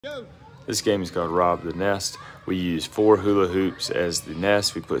This game is called Rob the Nest. We use 4 hula hoops as the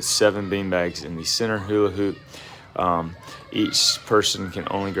nest. We put 7 beanbags in the center hula hoop. Each person can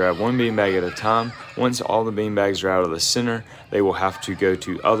only grab 1 beanbag at a time. Once all the beanbags are out of the center, they will have to go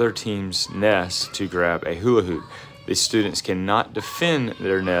to other teams' nests to grab a hula hoop. The students cannot defend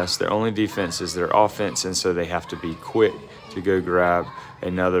their nest. Their only defense is their offense, and so they have to be quick to go grab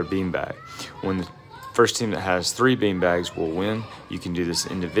another beanbag. When the first team that has 3 beanbags will win. You can do this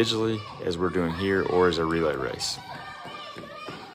individually, as we're doing here, or as a relay race.